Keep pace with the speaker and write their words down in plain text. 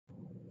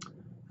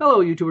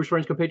Hello, YouTubers,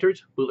 friends,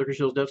 compatriots, bootlickers,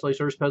 shills, debt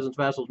slicers, peasants,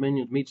 vassals,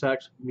 minions, meat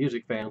sacks,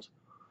 music fans.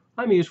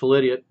 I'm a useful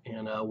idiot,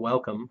 and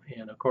welcome.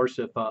 And of course,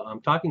 if I'm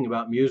talking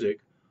about music,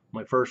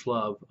 my first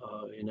love,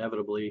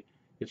 inevitably,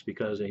 it's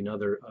because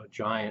another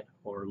giant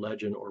or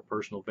legend or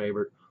personal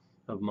favorite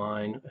of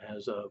mine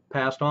has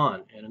passed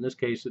on. And in this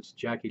case, it's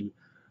Jaki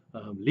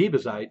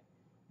Liebezeit,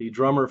 the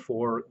drummer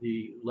for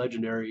the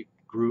legendary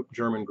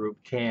German group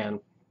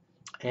Can.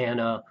 And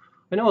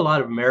I know a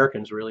lot of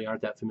Americans really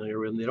aren't that familiar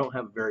with them. They don't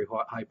have a very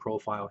high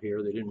profile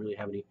here. They didn't really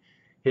have any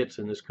hits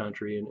in this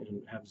country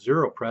and have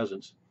zero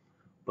presence.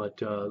 But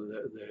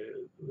the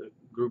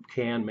group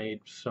Can made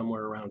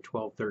somewhere around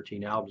 12,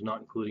 13 albums, not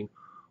including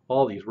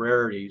all these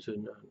rarities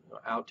and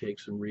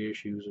outtakes and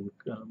reissues and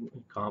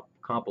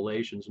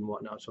compilations and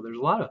whatnot. So there's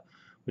a lot of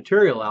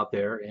material out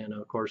there, and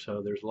of course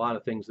there's a lot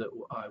of things that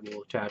I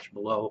will attach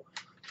below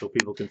so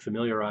people can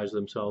familiarize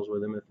themselves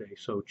with them if they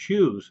so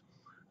choose.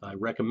 I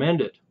recommend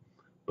it.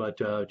 But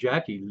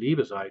Jaki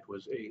Liebezeit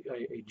was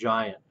a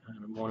giant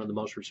and one of the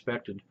most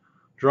respected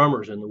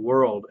drummers in the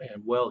world,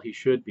 and well, he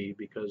should be,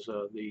 because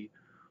the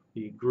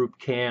group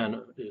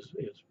Can is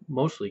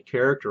mostly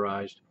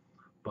characterized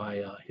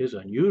by his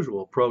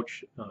unusual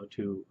approach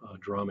to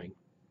drumming.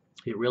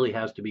 It really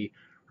has to be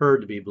heard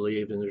to be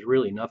believed, and there's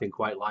really nothing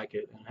quite like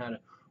it, and had a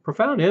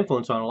profound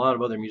influence on a lot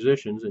of other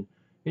musicians, and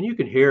you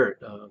can hear it,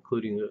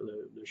 including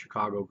the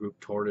Chicago group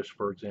Tortoise,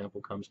 for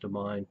example, comes to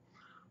mind.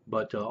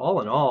 But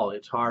all in all,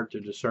 it's hard to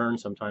discern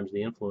sometimes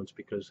the influence,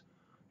 because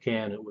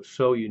it was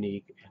so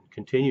unique and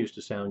continues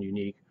to sound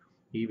unique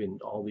even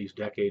all these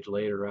decades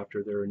later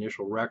after their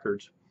initial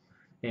records.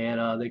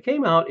 And they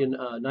came out in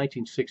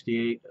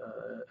 1968,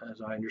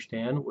 as I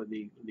understand, with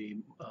the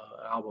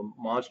album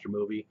Monster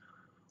Movie,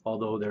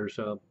 although there's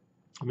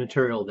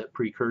material that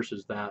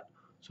precurses that.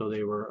 So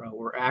they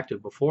were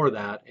active before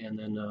that, and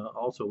then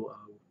also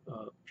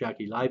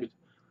Jaki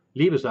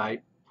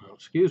Liebezeit,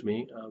 excuse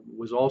me,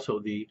 was also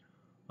the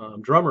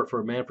drummer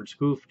for Manfred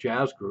Schoof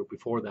jazz group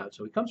before that.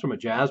 So he comes from a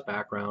jazz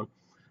background.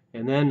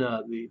 And then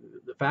the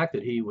fact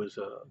that he was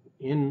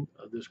in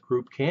this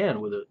group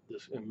Can with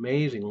this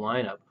amazing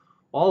lineup,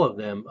 all of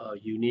them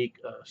unique,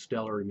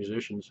 stellar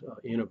musicians,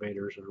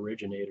 innovators and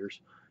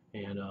originators,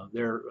 and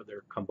their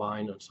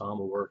combined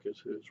ensemble work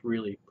is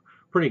really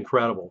pretty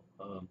incredible.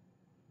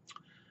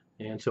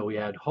 And so we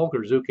had Holger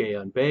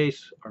Zuke on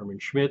bass, Armin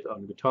Schmidt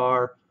on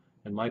guitar,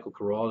 and Michael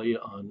Caroli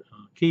on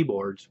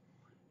keyboards.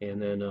 And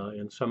then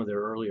in some of their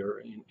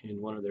earlier, in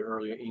one of their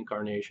earlier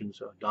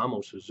incarnations,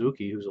 Damo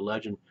Suzuki, who's a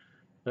legend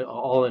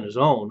all in his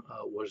own,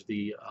 was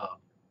the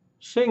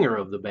singer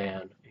of the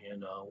band.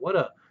 And what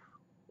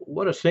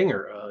a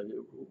singer!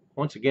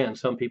 Once again,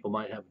 some people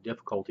might have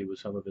difficulty with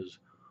some of his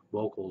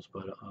vocals,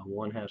 but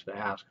one has to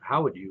ask,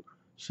 how would you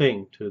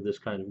sing to this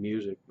kind of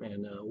music,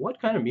 and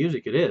what kind of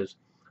music it is?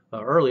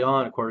 Early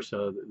on, of course,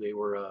 they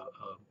were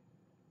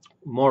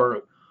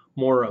more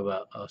of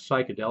a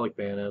psychedelic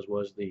band, as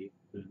was the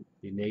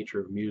nature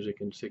of music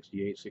in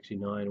 68,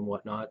 69 and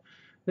whatnot.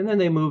 And then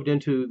they moved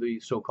into the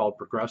so-called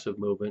progressive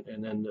movement,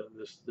 and then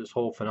this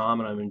whole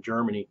phenomenon in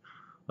Germany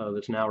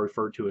that's now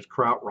referred to as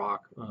krautrock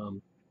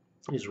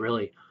is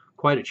really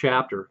quite a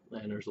chapter.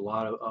 And there's a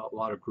lot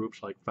of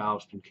groups like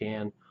Faust and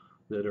Can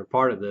that are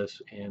part of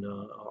this, and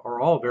are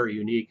all very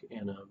unique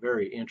and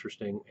very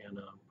interesting and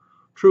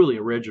truly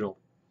original.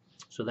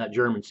 So that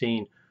German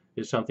scene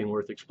is something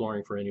worth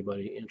exploring for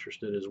anybody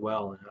interested as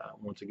well. And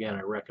once again,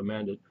 I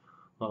recommend it,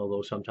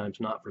 although sometimes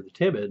not for the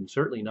timid, and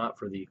certainly not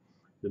for the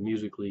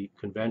musically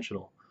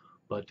conventional.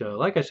 But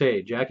like I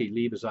say, Jaki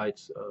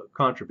Liebezeit's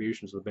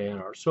contributions to the band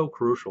are so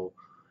crucial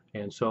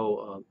and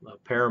so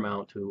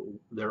paramount to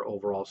their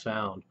overall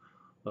sound,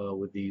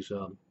 with these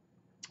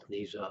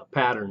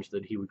patterns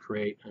that he would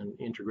create and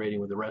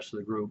integrating with the rest of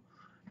the group.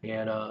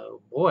 And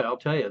boy, I'll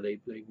tell you,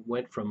 they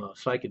went from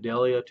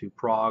psychedelia to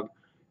prog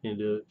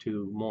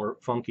into more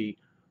funky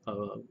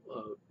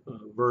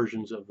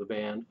versions of the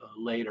band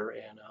later,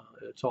 and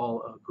it's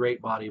all a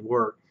great body of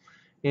work.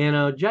 And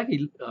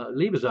Jaki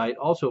Liebezeit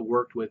also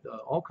worked with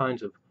all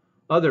kinds of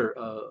other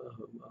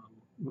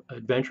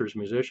adventurous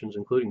musicians,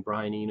 including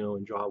Brian Eno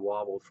and Jaw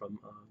Wobble from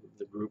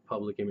the group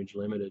Public Image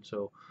Limited.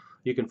 So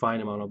you can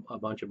find him on a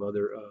bunch of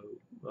other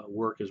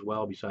work as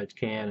well besides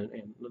Can,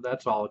 and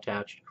that's all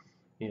attached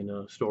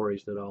in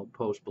stories that I'll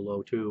post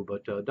below too.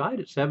 But died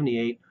at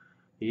 78.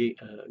 He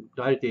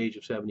died at the age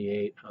of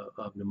 78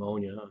 of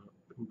pneumonia.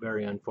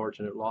 Very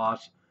unfortunate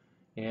loss.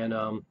 And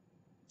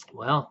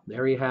well,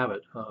 there you have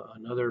it.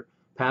 Another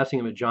passing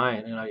of a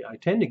giant. And I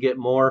tend to get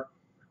more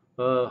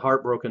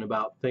heartbroken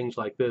about things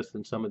like this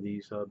than some of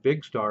these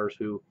big stars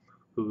who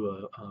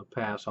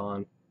pass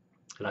on.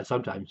 And I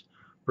sometimes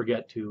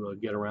forget to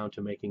get around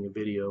to making a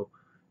video.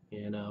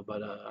 And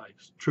but I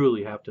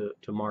truly have to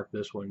mark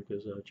this one,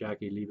 because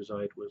Jaki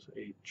Liebezeit was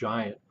a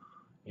giant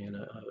and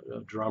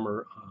a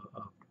drummer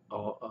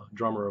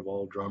of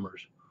all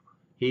drummers.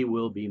 He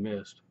will be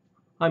missed.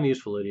 I'm a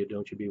useful idiot.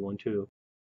 Don't you be one too.